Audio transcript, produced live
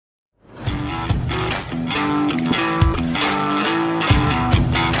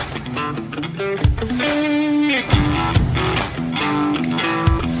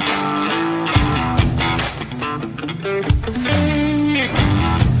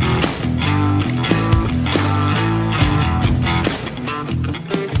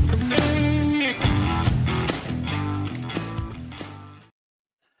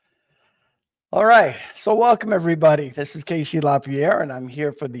Hi, so welcome everybody. This is Casey LaPierre, and I'm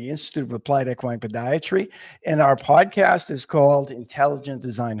here for the Institute of Applied Equine Podiatry. And our podcast is called Intelligent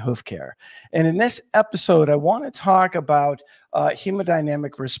Design Hoof Care. And in this episode, I want to talk about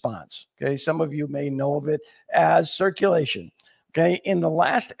hemodynamic response. Okay, some of you may know of it as circulation. Okay, in the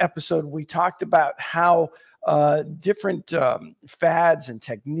last episode, we talked about how different fads and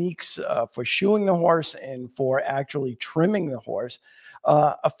techniques for shoeing the horse and for actually trimming the horse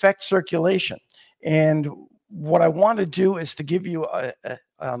affect circulation. And what I want to do is to give you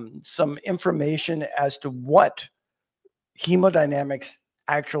some information as to what hemodynamics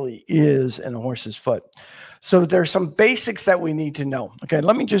actually is in a horse's foot. So there's some basics that we need to know. Okay,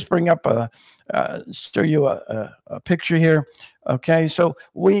 let me just bring up show you a picture here. Okay, so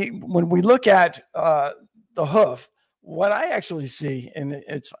when we look at the hoof, what I actually see, and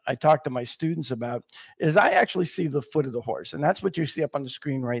I talk to my students about, is I actually see the foot of the horse. And that's what you see up on the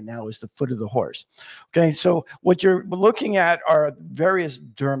screen right now is the foot of the horse. Okay, so what you're looking at are various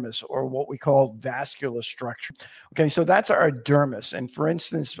dermis, or what we call vascular structure. Okay, so that's our dermis. And for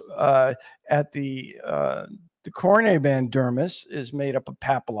instance, at the coronary band dermis is made up of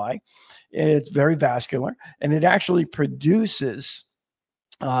papillae. It's very vascular, and it actually produces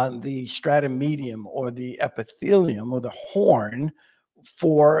the stratum medium, or the epithelium, or the horn,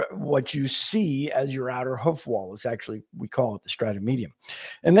 for what you see as your outer hoof wall. It's actually, we call it the stratum medium.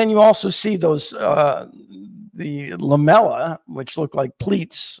 And then you also see those the lamella, which look like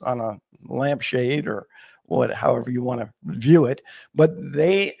pleats on a lampshade, or however you want to view it, but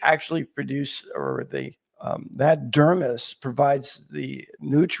they actually produce, or that dermis provides the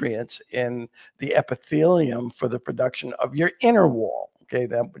nutrients in the epithelium for the production of your inner wall. Okay,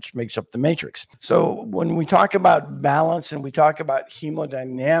 that which makes up the matrix. So when we talk about balance and we talk about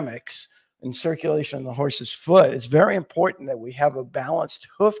hemodynamics and circulation in the horse's foot, it's very important that we have a balanced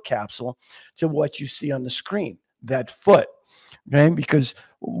hoof capsule to what you see on the screen, that foot. Okay, because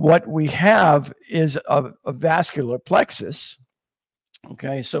what we have is a vascular plexus.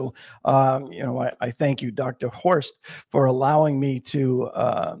 Okay, so I thank you, Dr. Horst, for allowing me to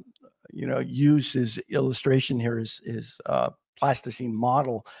use his illustration here, his plasticine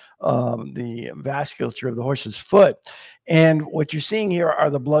model, the vasculature of the horse's foot. And what you're seeing here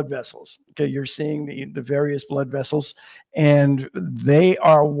are the blood vessels. Okay, you're seeing the various blood vessels, and they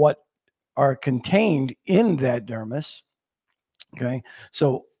are what are contained in that dermis. Okay,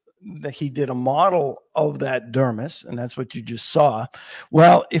 so he did a model of that dermis, and that's what you just saw.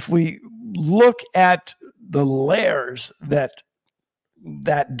 Well, if we look at the layers that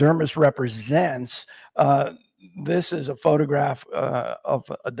dermis represents, this is a photograph of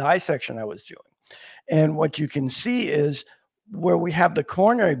a dissection I was doing. And what you can see is where we have the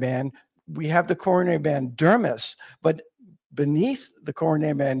coronary band, we have the coronary band dermis, but beneath the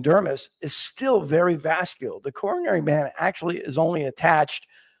coronary band dermis is still very vascular. The coronary band actually is only attached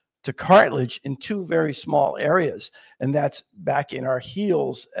to cartilage in two very small areas, and that's back in our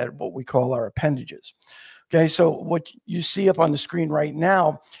heels at what we call our appendages. Okay, so what you see up on the screen right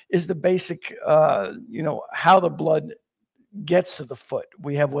now is the basic, how the blood gets to the foot.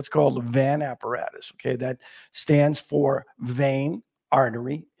 We have what's called the van apparatus. Okay, that stands for vein,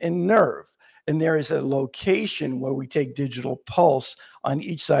 artery, and nerve. And there is a location where we take digital pulse on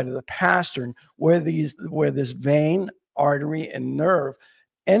each side of the pastern, where this vein, artery, and nerve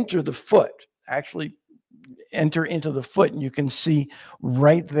enter the foot, actually enter into the foot. And you can see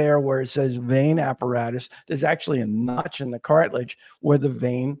right there where it says vein apparatus, there's actually a notch in the cartilage where the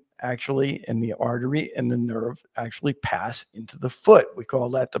vein actually, and the artery and the nerve actually pass into the foot. We call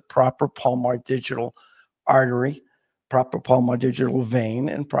that the proper palmar digital artery, proper palmar digital vein,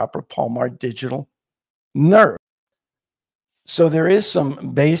 and proper palmar digital nerve. So there is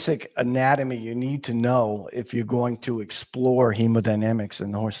some basic anatomy you need to know if you're going to explore hemodynamics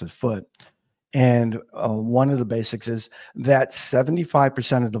in the horse's foot. And one of the basics is that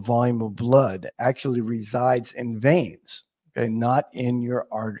 75% of the volume of blood actually resides in veins, okay, not in your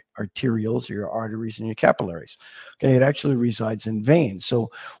arterioles, your arteries, and your capillaries. Okay, it actually resides in veins.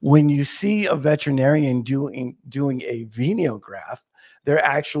 So when you see a veterinarian doing a venograph, they're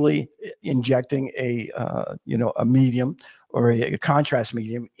actually injecting a medium, or a contrast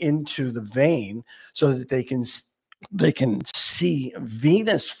medium, into the vein so that they can see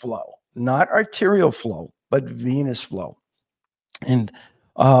venous flow. Not arterial flow, but venous flow. And,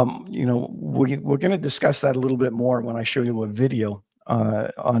 we're going to discuss that a little bit more when I show you a video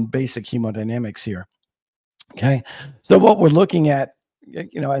on basic hemodynamics here. Okay. So what we're looking at,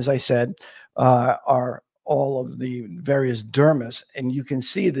 as I said, are all of the various dermis, and you can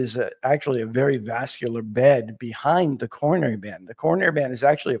see there's actually a very vascular bed behind the coronary band. The coronary band is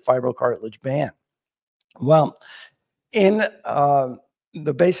actually a fibrocartilage band. Well, in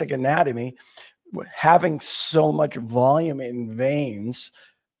the basic anatomy, having so much volume in veins,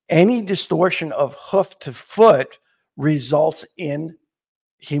 any distortion of hoof to foot results in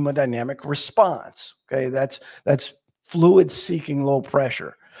hemodynamic response. Okay, that's fluid seeking low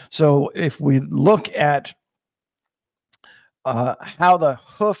pressure. So if we look at how the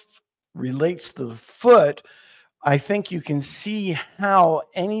hoof relates to the foot, I think you can see how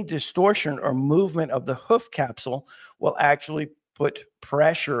any distortion or movement of the hoof capsule will actually put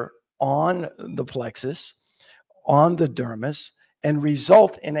pressure on the plexus, on the dermis, and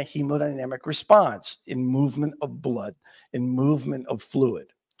result in a hemodynamic response in movement of blood, in movement of fluid.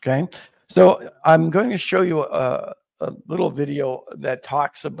 Okay. So I'm going to show you a little video that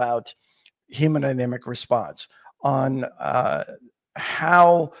talks about hemodynamic response on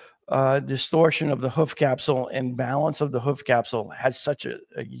how distortion of the hoof capsule and balance of the hoof capsule has such a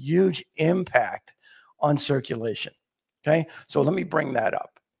huge impact on circulation. Okay, so let me bring that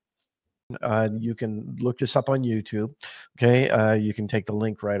up. You can look this up on YouTube. Okay, you can take the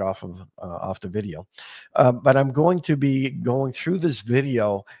link right off the video. But I'm going to be going through this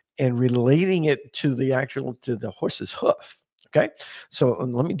video and relating it to the horse's hoof. Okay, so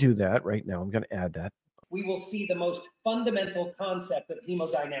let me do that right now. I'm going to add that. We will see the most fundamental concept of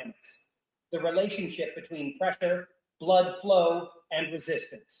hemodynamics, the relationship between pressure, blood flow, and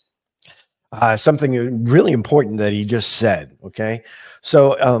resistance. Something really important that he just said. Okay,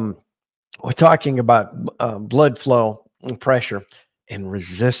 so we're talking about blood flow and pressure and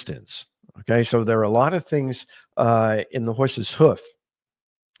resistance. Okay, so there are a lot of things in the horse's hoof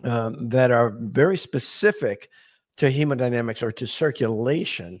that are very specific to hemodynamics or to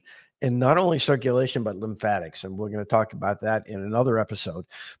circulation, and not only circulation but lymphatics, and we're going to talk about that in another episode.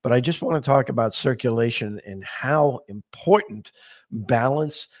 But I just want to talk about circulation and how important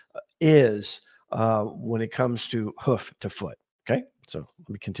balance is when it comes to hoof to foot. Okay, so let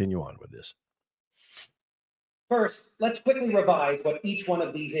me continue on with this. First, let's quickly revise what each one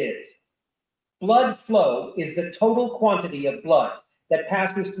of these is. Blood flow is the total quantity of blood that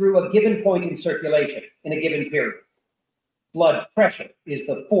passes through a given point in circulation in a given period. Blood pressure is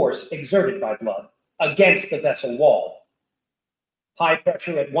the force exerted by blood against the vessel wall. High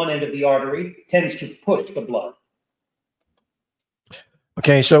pressure at one end of the artery tends to push the blood.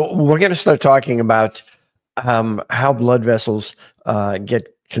 Okay, so we're going to start talking about how blood vessels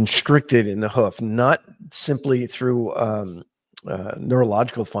get constricted in the hoof, not simply through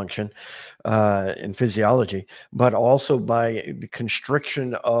neurological function in physiology, but also by the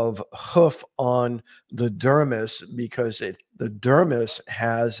constriction of hoof on the dermis, because the dermis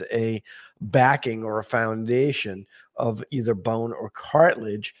has a backing or a foundation of either bone or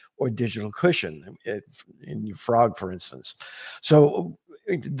cartilage or digital cushion in your frog, for instance. So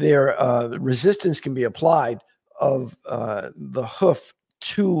their resistance can be applied of the hoof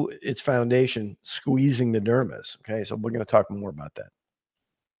to its foundation, squeezing the dermis. Okay, so we're going to talk more about that.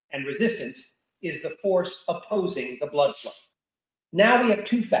 And resistance is the force opposing the blood flow. Now we have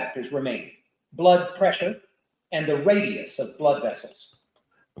two factors remaining: blood pressure and the radius of blood vessels.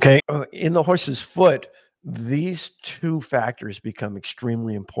 Okay, in the horse's foot, these two factors become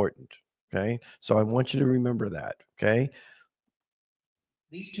extremely important. Okay, so I want you to remember that. Okay,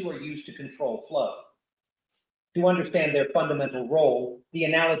 these two are used to control flow. To understand their fundamental role, the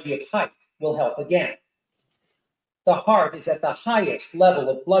analogy of height will help again. The heart is at the highest level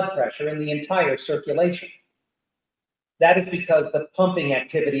of blood pressure in the entire circulation. That is because the pumping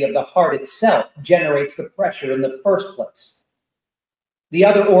activity of the heart itself generates the pressure in the first place. The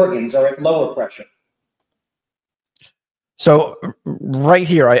other organs are at lower pressure. So right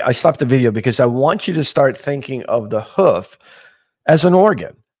here, I stopped the video because I want you to start thinking of the hoof as an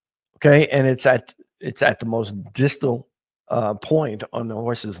organ, okay? And it's at the most distal point on the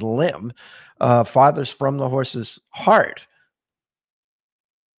horse's limb, farthest from the horse's heart.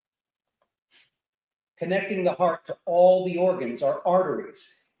 Connecting the heart to all the organs are arteries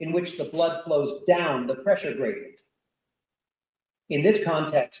in which the blood flows down the pressure gradient. In this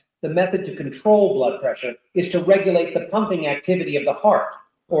context, the method to control blood pressure is to regulate the pumping activity of the heart,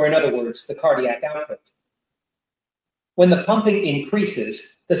 or in other words, the cardiac output. When the pumping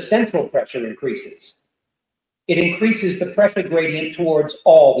increases, the central pressure increases. It increases the pressure gradient towards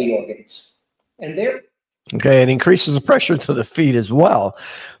all the organs. And there. Okay, it increases the pressure to the feet as well.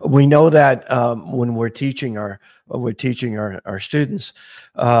 We know that when we're teaching our students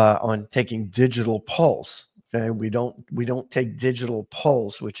on taking digital pulse. Okay, we don't take digital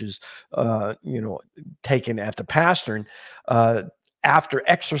pulse, which is taken at the pastern after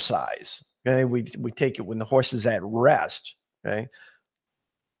exercise. Okay, we take it when the horse is at rest. Okay.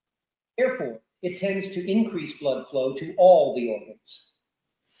 Therefore, it tends to increase blood flow to all the organs.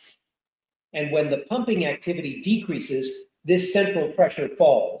 And when the pumping activity decreases, this central pressure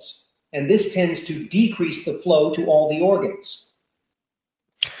falls, and this tends to decrease the flow to all the organs.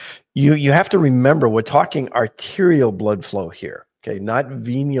 You have to remember, we're talking arterial blood flow here, okay, not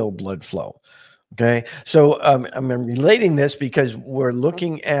venous blood flow. Okay, so I'm relating this because we're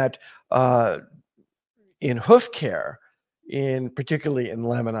looking at in hoof care, particularly in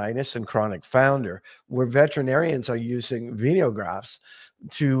laminitis and chronic founder, where veterinarians are using venografts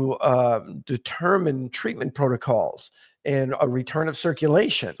to determine treatment protocols and a return of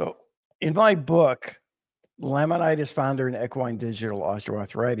circulation. So in my book, Laminitis, Founder, and Equine Digital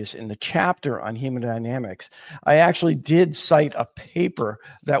Osteoarthritis, in the chapter on hemodynamics, I actually did cite a paper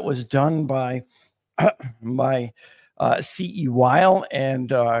that was done by C.E. Weil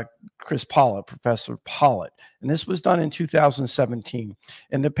and Chris Pollitt, Professor Pollitt. And this was done in 2017.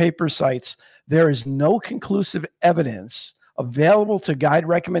 And the paper cites, there is no conclusive evidence available to guide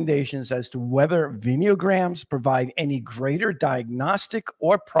recommendations as to whether venograms provide any greater diagnostic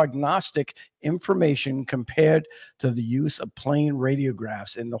or prognostic information compared to the use of plain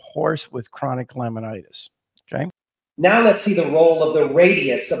radiographs in the horse with chronic laminitis. Okay. Now let's see the role of the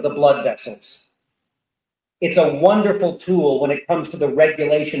radius of the blood vessels. It's a wonderful tool when it comes to the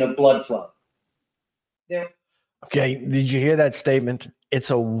regulation of blood flow. Okay, did you hear that statement? It's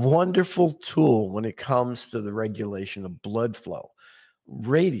a wonderful tool when it comes to the regulation of blood flow.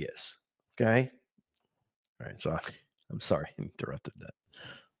 Radius, okay? All right, so I'm sorry, I interrupted that.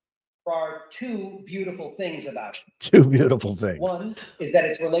 There are two beautiful things about it. Two beautiful things. One is that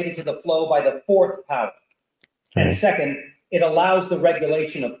it's related to the flow by the fourth power. Okay. And second, it allows the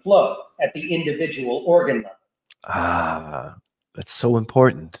regulation of flow at the individual organ level. Ah, that's so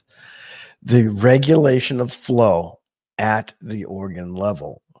important. The regulation of flow at the organ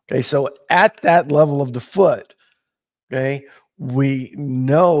level. Okay, so at that level of the foot, okay, we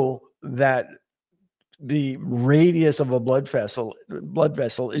know that the radius of a blood vessel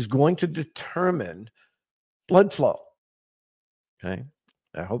is going to determine blood flow. Okay,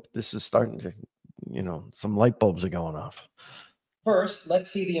 I hope this is starting to, some light bulbs are going off. First,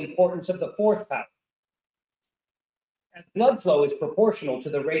 let's see the importance of the fourth power. As blood flow is proportional to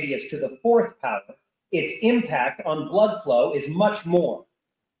the radius to the fourth power, its impact on blood flow is much more.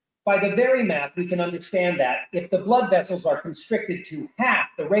 By the very math, we can understand that if the blood vessels are constricted to half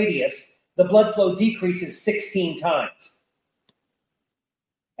the radius, the blood flow decreases 16 times.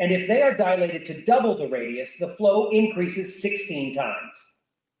 And if they are dilated to double the radius, the flow increases 16 times.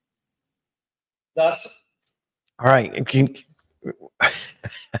 Thus, all right.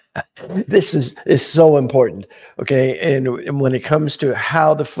 This is so important, okay? And when it comes to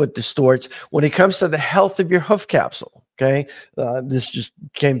how the foot distorts, when it comes to the health of your hoof capsule, okay? This just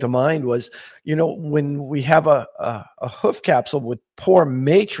came to mind was, when we have a hoof capsule with poor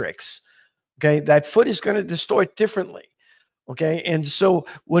matrix, okay, that foot is going to distort differently, okay? And so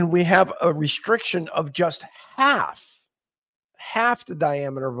when we have a restriction of just half the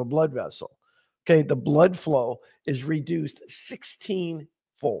diameter of a blood vessel, okay, the blood flow is reduced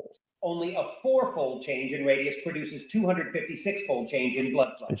 16-fold. Only a 4-fold change in radius produces 256-fold change in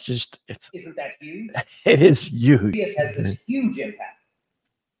blood flow. Isn't that huge? It is huge. Radius has this huge impact.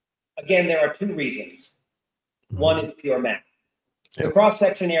 Again, there are two reasons. One is pure math. The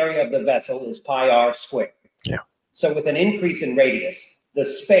cross-section area of the vessel is pi r squared. Yeah. So with an increase in radius, the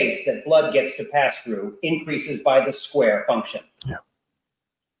space that blood gets to pass through increases by the square function. Yeah.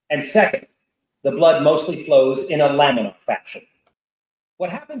 And second, the blood mostly flows in a laminar fashion.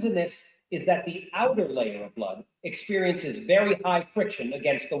 What happens in this is that the outer layer of blood experiences very high friction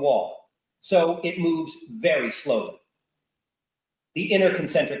against the wall, so it moves very slowly. The inner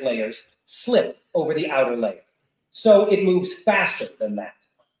concentric layers slip over the outer layer, so it moves faster than that.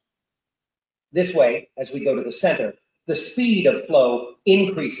 This way, as we go to the center, the speed of flow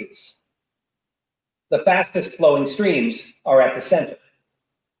increases. The fastest flowing streams are at the center.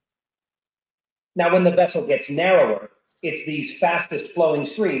 Now, when the vessel gets narrower, it's these fastest flowing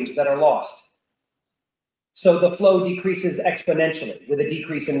streams that are lost. So the flow decreases exponentially with a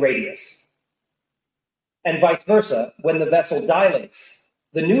decrease in radius. And vice versa, when the vessel dilates,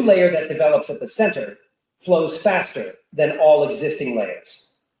 the new layer that develops at the center flows faster than all existing layers.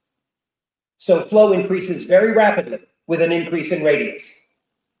 So flow increases very rapidly with an increase in radius.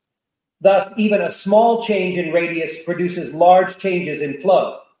 Thus, even a small change in radius produces large changes in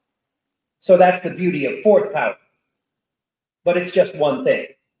flow. So that's the beauty of fourth power. But it's just one thing.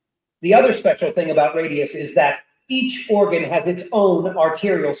 The other special thing about radius is that each organ has its own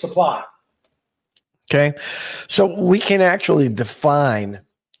arterial supply. Okay, so we can actually define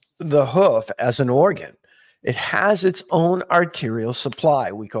the hoof as an organ. It has its own arterial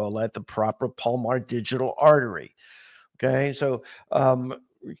supply. We call that the proper pulmar digital artery. Okay, so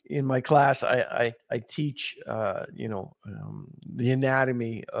in my class, I teach the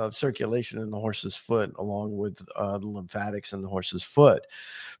anatomy of circulation in the horse's foot, along with the lymphatics in the horse's foot.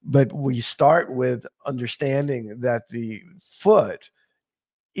 But we start with understanding that the foot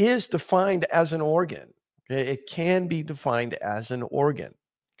is defined as an organ. Okay, it can be defined as an organ.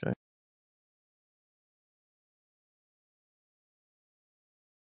 Okay.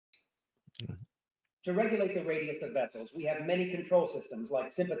 To regulate the radius of vessels, we have many control systems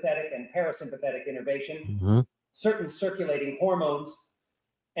like sympathetic and parasympathetic innervation, certain circulating hormones,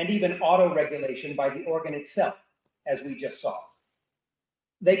 and even auto-regulation by the organ itself, as we just saw.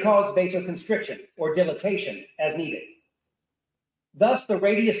 They cause vasoconstriction or dilatation as needed. Thus, the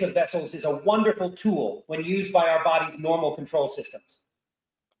radius of vessels is a wonderful tool when used by our body's normal control systems.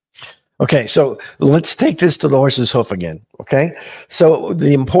 Okay, so let's take this to the horse's hoof again, okay? So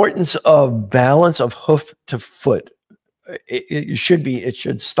the importance of balance of hoof to foot, it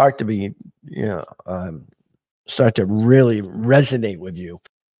should start to be, start to really resonate with you.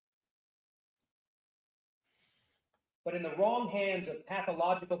 But in the wrong hands of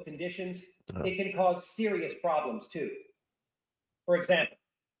pathological conditions, it can cause serious problems too. For example,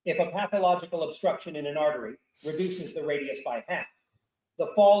 if a pathological obstruction in an artery reduces the radius by half, the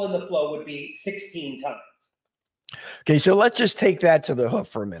fall in the flow would be 16 times. Okay, so let's just take that to the hoof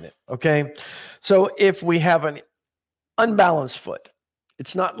for a minute, okay? So if we have an unbalanced foot,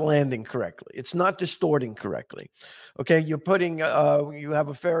 it's not landing correctly, it's not distorting correctly, okay? You're putting, you have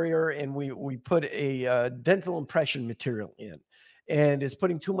a farrier and we put a dental impression material in, and it's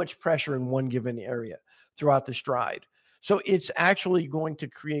putting too much pressure in one given area throughout the stride. So it's actually going to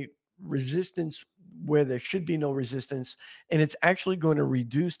create resistance where there should be no resistance, and it's actually going to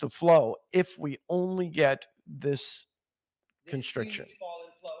reduce the flow if we only get this constriction. Huge fall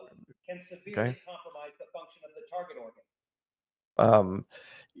in flow can severely compromise the function of the target organ.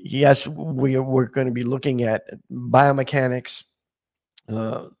 Yes, we're going to be looking at biomechanics,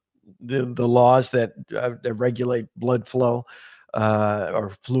 the laws that regulate blood flow,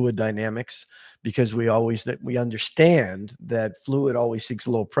 or fluid dynamics, because we understand that fluid always seeks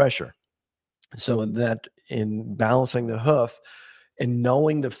low pressure. So that in balancing the hoof and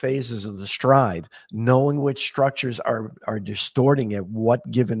knowing the phases of the stride, knowing which structures are distorting at what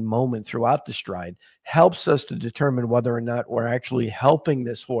given moment throughout the stride, helps us to determine whether or not we're actually helping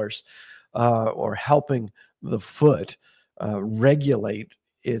this horse or helping the foot regulate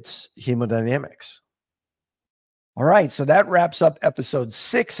its hemodynamics. All right, so that wraps up episode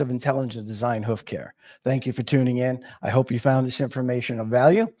 6 of Intelligent Design Hoof Care. Thank you for tuning in. I hope you found this information of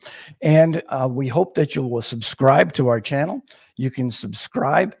value, and we hope that you will subscribe to our channel. You can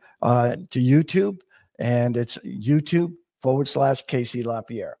subscribe to YouTube, and it's YouTube.com/Casey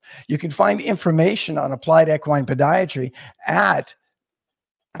Lapierre. You can find information on applied equine podiatry at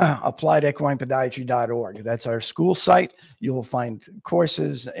appliedequinepodiatry.org. That's our school site. You will find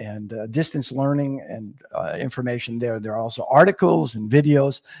courses and distance learning and information there. There are also articles and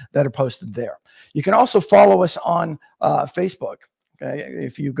videos that are posted there. You can also follow us on Facebook. Okay?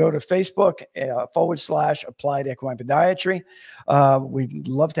 If you go to Facebook /Applied Equine Podiatry, we'd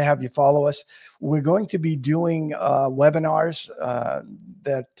love to have you follow us. We're going to be doing webinars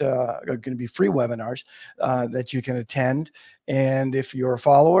that are going to be free webinars that you can attend. And if you're a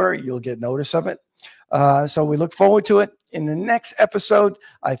follower, you'll get notice of it. So we look forward to it. In the next episode,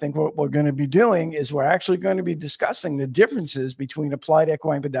 I think what we're going to be doing is we're actually going to be discussing the differences between applied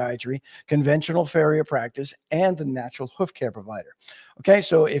equine podiatry, conventional farrier practice, and the natural hoof care provider. Okay,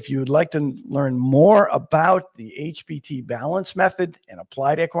 so if you'd like to learn more about the HPT balance method and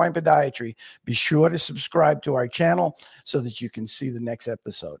applied equine podiatry, be sure to subscribe to our channel so that you can see the next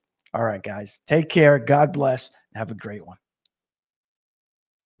episode. All right, guys, take care. God bless, and have a great one.